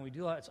time, when we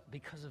do that, it's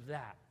because of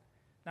that.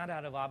 Not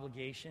out of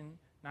obligation,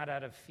 not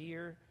out of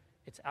fear.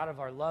 It's out of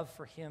our love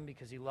for him,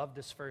 because he loved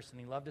us first, and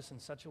he loved us in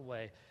such a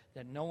way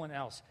that no one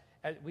else.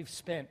 We've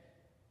spent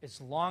as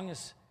long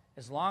as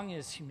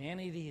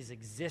humanity has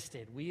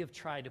existed, we have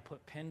tried to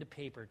put pen to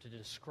paper to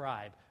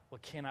describe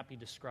what cannot be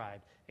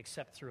described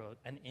except through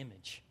an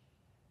image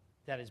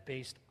that is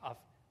based off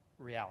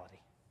reality.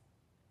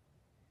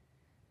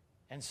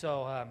 And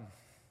so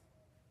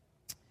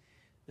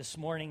this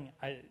morning,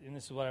 and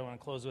this is what I want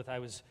to close with, I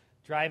was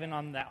driving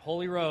on that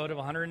holy road of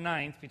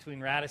 109th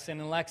between Radisson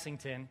and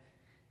Lexington. And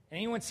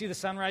anyone see the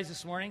sunrise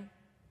this morning?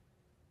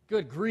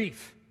 Good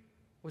grief.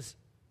 It was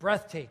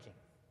breathtaking.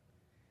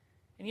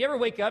 And you ever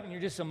wake up and you're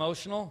just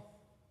emotional?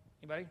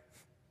 Anybody?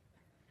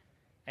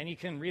 And you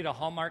can read a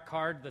Hallmark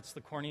card that's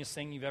the corniest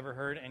thing you've ever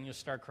heard, and you'll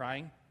start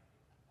crying,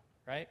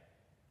 right?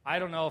 I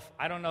don't know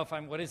if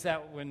I'm. What is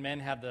that when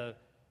men have the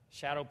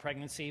shadow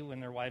pregnancy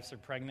when their wives are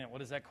pregnant?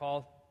 What is that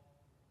called?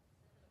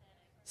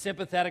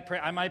 Sympathetic.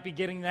 I might be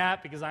getting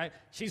that because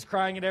she's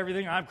crying at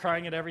everything. I'm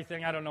crying at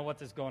everything. I don't know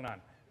what is going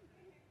on.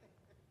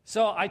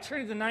 So I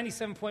turned to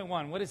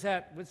 97.1. What is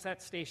that? What's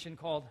that station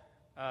called?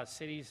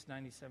 Cities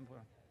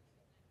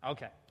 97.1.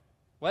 Okay.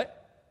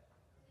 What?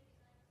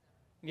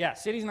 Yeah,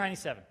 Cities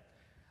 97.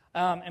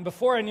 And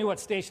before I knew what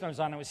station I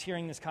was on, I was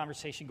hearing this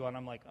conversation going.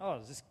 I'm like, oh,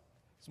 this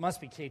must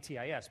be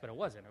KTIS, but it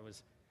wasn't. It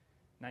was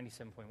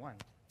 97.1.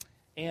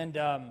 And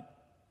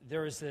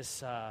there was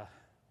this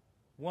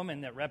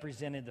woman that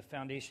represented the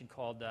foundation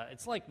called,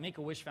 it's like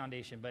Make-A-Wish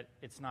Foundation, but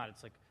it's not.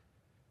 It's like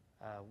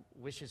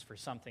Wishes for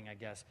something, I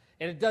guess.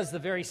 And it does the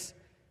very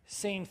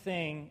same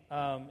thing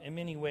in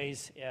many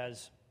ways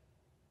as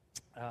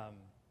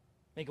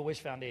Make-A-Wish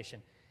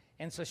Foundation.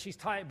 And so she's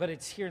but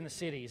it's here in the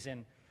cities,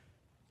 and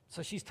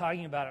so she's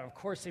talking about it. Of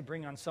course, they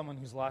bring on someone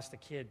who's lost a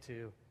kid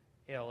to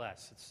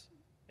ALS.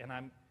 And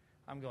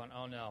I'm going,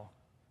 oh no.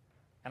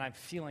 And I'm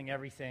feeling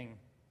everything.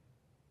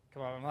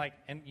 Come on, I'm like,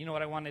 and you know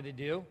what I wanted to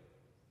do?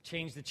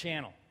 Change the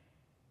channel.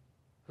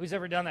 Who's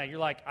ever done that? You're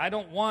like, I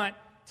don't want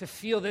to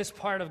feel this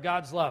part of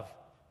God's love.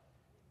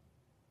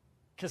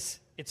 Because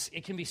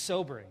it can be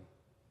sobering.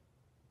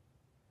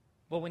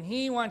 But when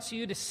he wants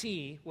you to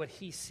see what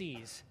he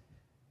sees,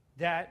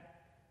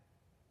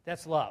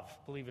 that's love,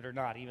 believe it or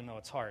not, even though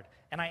it's hard.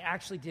 And I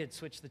actually did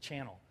switch the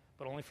channel,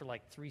 but only for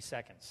like 3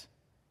 seconds.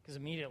 Because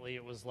immediately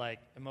it was like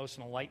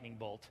emotional lightning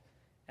bolt.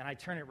 And I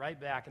turn it right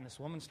back, and this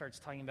woman starts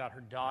talking about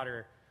her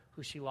daughter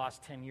who she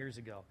lost 10 years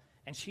ago.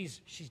 And she's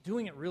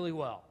doing it really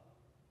well.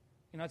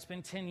 You know, it's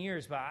been 10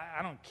 years, but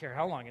I don't care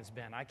how long it's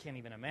been. I can't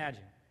even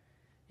imagine.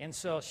 And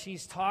so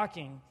she's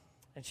talking,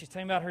 and she's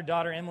talking about her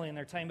daughter, Emily, and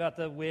they're talking about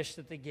the wish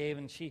that they gave,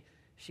 and she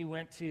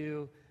went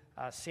to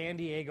San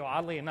Diego,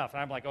 oddly enough.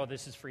 And I'm like, oh,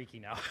 this is freaky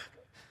now,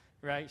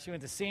 right? She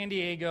went to San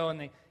Diego, and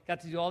they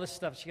got to do all this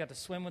stuff. She got to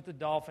swim with the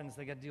dolphins.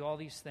 They got to do all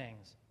these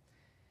things.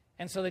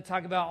 And so they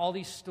talk about all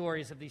these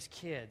stories of these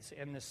kids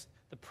and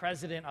the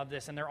president of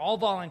this, and they're all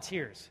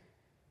volunteers.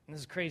 And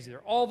this is crazy.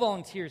 They're all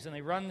volunteers, and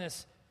they run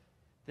this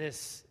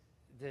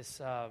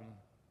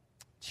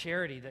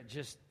charity that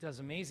just does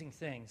amazing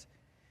things.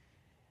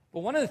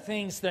 But one of the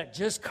things that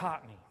just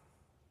caught me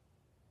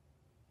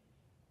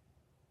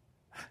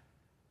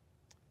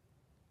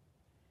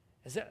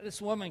is that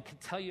this woman could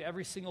tell you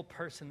every single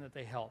person that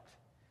they helped,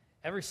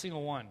 every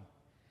single one,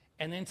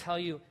 and then tell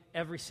you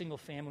every single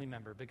family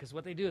member. Because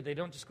what they do, they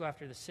don't just go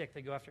after the sick,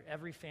 they go after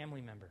every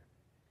family member.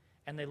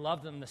 And they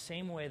love them the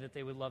same way that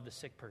they would love the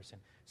sick person.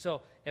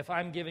 So if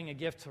I'm giving a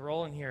gift to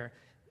Roland here,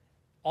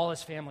 all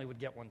his family would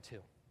get one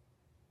too.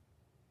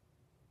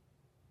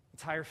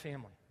 Entire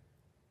family.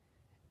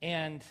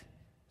 And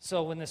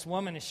so when this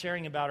woman is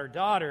sharing about her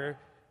daughter,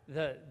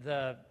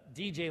 the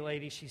DJ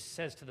lady, she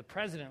says to the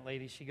president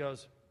lady, she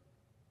goes,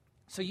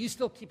 so you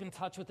still keep in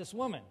touch with this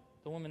woman,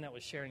 the woman that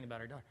was sharing about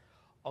her daughter?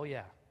 Oh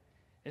yeah.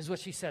 This is what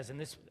she says.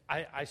 And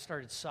I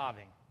started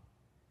sobbing.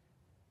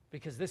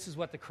 Because this is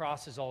what the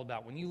cross is all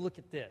about. When you look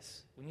at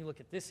this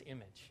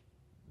image,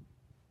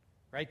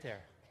 right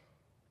there,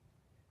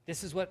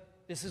 this is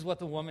what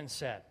the woman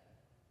said.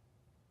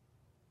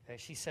 Okay,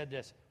 she said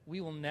this: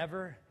 we will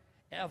never,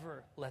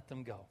 ever let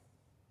them go.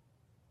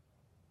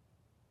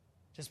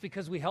 Just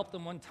because we helped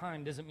them one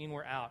time doesn't mean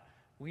we're out.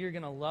 We are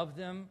going to love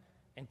them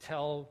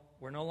until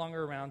we're no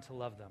longer around to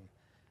love them.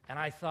 And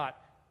I thought,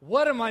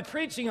 what am I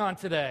preaching on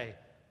today?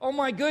 Oh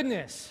my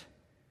goodness.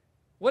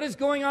 What is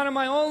going on in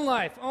my own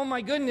life? Oh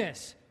my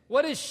goodness.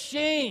 What does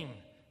shame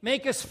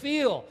make us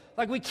feel?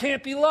 Like we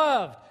can't be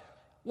loved.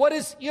 What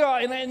is,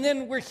 and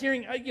then we're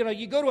hearing,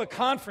 you go to a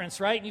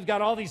conference, right? And you've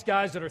got all these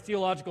guys that are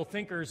theological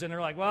thinkers, and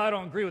they're like, well, I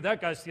don't agree with that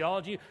guy's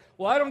theology.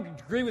 Well, I don't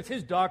agree with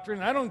his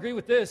doctrine. I don't agree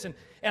with this. And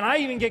I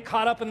even get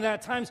caught up in that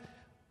at times.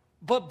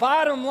 But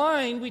bottom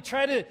line, we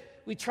try to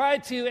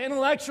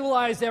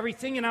intellectualize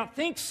everything and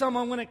outthink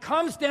someone. When it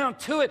comes down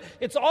to it,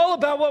 it's all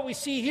about what we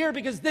see here,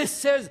 because this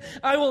says,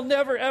 I will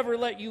never, ever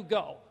let you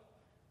go.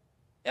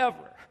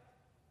 Ever.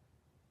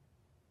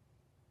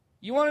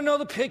 You want to know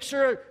the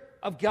picture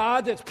of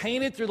God that's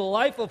painted through the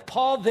life of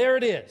Paul? There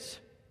it is.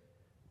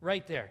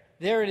 Right there.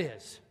 There it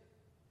is.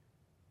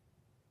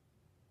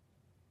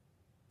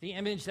 The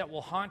image that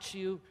will haunt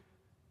you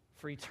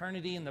for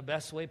eternity in the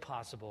best way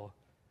possible.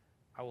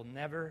 I will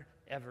never,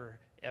 ever,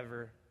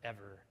 ever,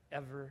 ever,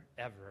 ever,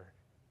 ever,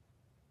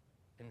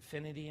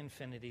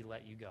 infinity,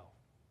 let you go.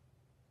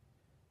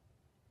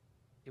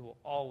 It will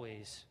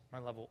always, my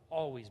love will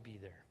always be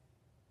there.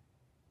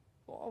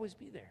 It will always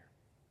be there.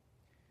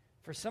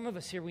 For some of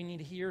us here, we need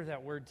to hear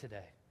that word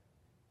today.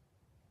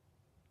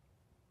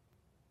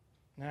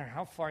 No matter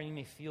how far you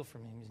may feel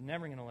from him, he's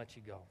never going to let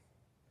you go.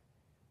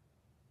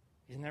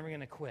 He's never going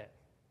to quit.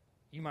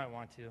 You might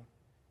want to,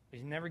 but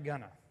he's never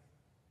gonna.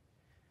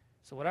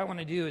 So what I want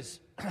to do is,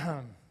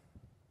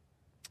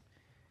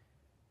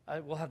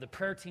 we'll have the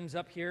prayer teams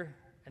up here,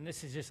 and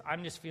this is just,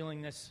 I'm just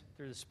feeling this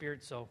through the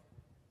Spirit, so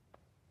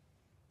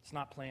it's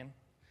not planned.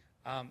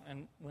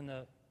 And when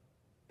the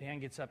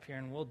band gets up here,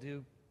 and we'll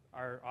do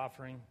our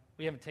offering.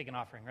 We haven't taken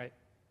offering, right?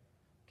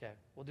 Okay,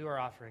 we'll do our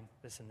offering,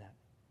 this and that.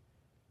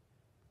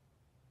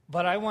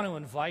 But I want to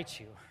invite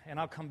you, and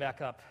I'll come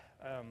back up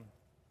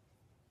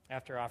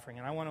after offering,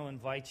 and I want to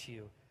invite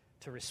you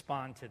to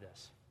respond to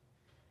this.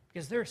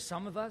 Because there are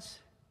some of us,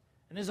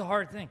 and this is a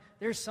hard thing,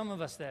 there's some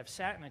of us that have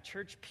sat in a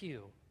church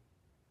pew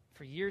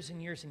for years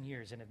and years and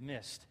years and have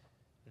missed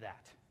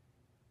that,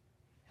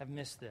 have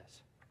missed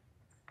this.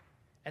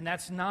 And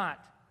that's not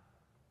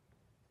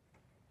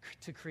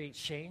to create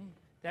shame.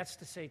 That's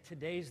to say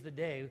today's the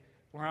day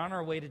we're on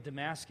our way to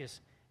Damascus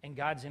and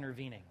God's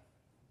intervening.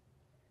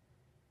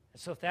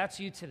 And so if that's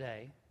you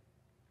today,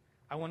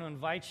 I want to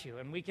invite you.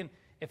 And we can,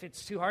 if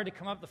it's too hard to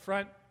come up the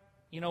front,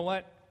 you know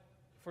what?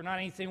 If we're not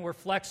anything, we're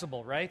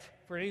flexible, right?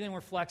 If we're anything,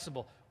 we're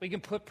flexible. We can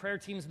put prayer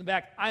teams in the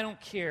back. I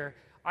don't care.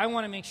 I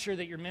want to make sure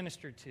that you're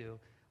ministered to.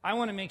 I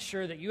want to make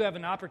sure that you have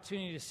an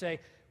opportunity to say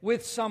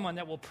with someone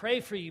that will pray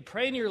for you,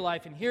 pray into your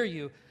life and hear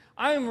you,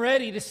 I am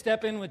ready to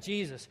step in with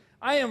Jesus.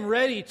 I am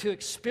ready to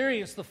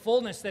experience the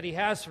fullness that he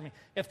has for me.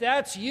 If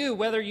that's you,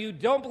 whether you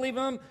don't believe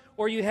him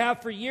or you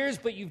have for years,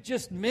 but you've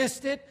just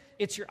missed it,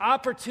 it's your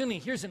opportunity.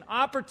 Here's an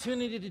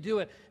opportunity to do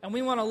it. And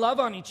we want to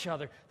love on each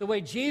other the way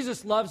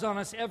Jesus loves on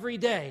us every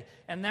day.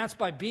 And that's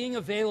by being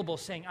available,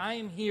 saying, I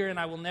am here and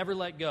I will never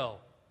let go.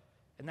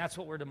 And that's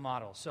what we're to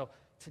model. So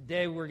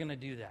today we're going to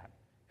do that.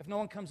 If no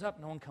one comes up,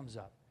 no one comes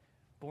up.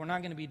 But we're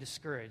not going to be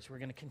discouraged. We're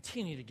going to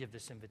continue to give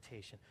this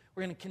invitation.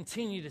 We're going to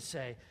continue to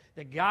say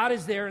that God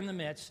is there in the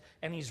midst,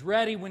 and he's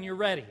ready when you're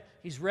ready.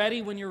 He's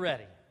ready when you're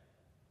ready.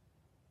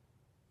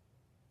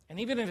 And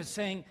even if it's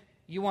saying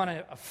you want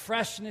a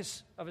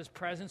freshness of his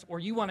presence, or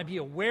you want to be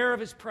aware of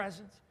his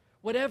presence,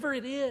 whatever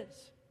it is,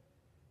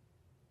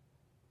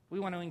 we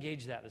want to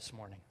engage that this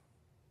morning.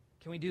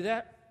 Can we do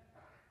that?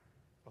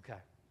 Okay.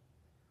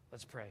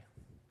 Let's pray.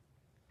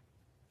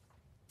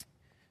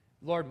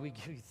 Lord, we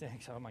give you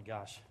thanks. Oh my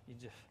gosh.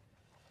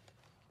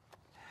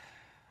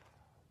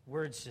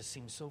 Words just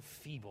seem so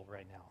feeble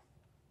right now.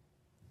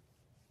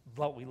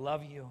 But we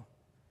love you.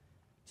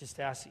 Just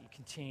ask that you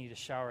continue to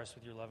shower us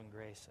with your love and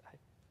grace.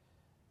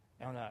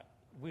 And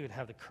we would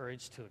have the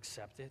courage to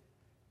accept it.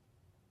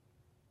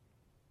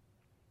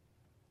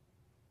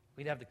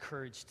 We'd have the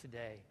courage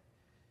today.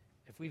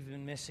 If we've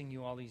been missing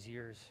you all these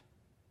years,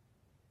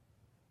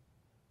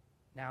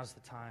 now's the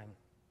time.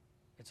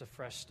 It's a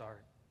fresh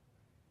start.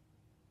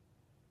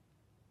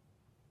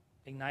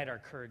 Ignite our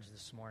courage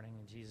this morning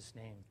in Jesus'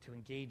 name to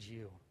engage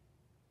you.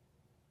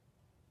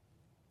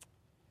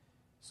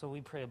 So we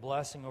pray a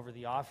blessing over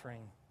the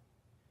offering.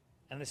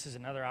 And this is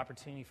another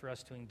opportunity for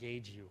us to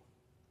engage you.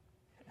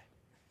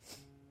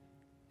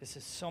 This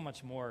is so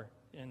much more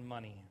in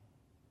money.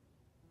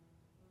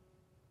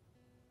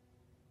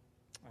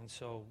 And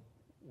so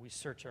we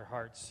search our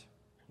hearts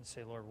and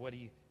say, Lord, what do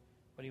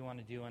you want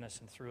to do in us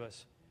and through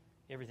us?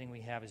 Everything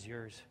we have is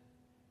yours.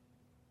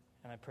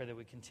 And I pray that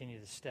we continue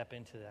to step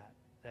into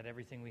that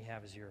everything we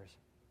have is yours.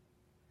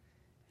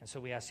 And so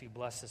we ask you to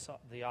bless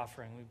the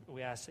offering.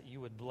 We ask that you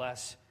would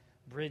bless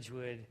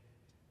Bridgewood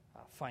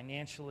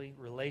financially,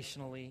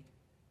 relationally,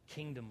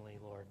 kingdomly,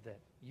 Lord, that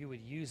you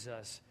would use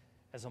us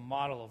as a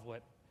model of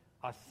what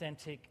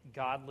authentic,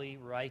 godly,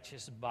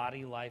 righteous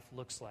body life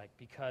looks like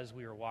because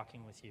we are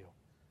walking with you.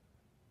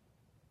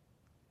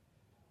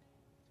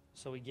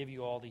 So we give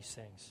you all these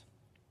things.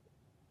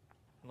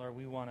 And Lord,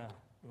 we want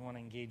to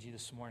engage you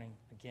this morning.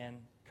 Again,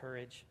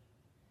 courage.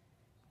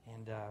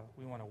 And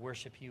we want to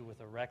worship you with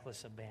a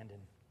reckless abandon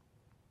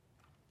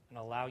and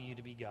allow you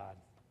to be God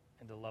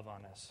and to love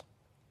on us.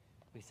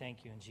 We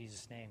thank you in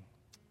Jesus' name.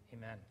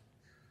 Amen.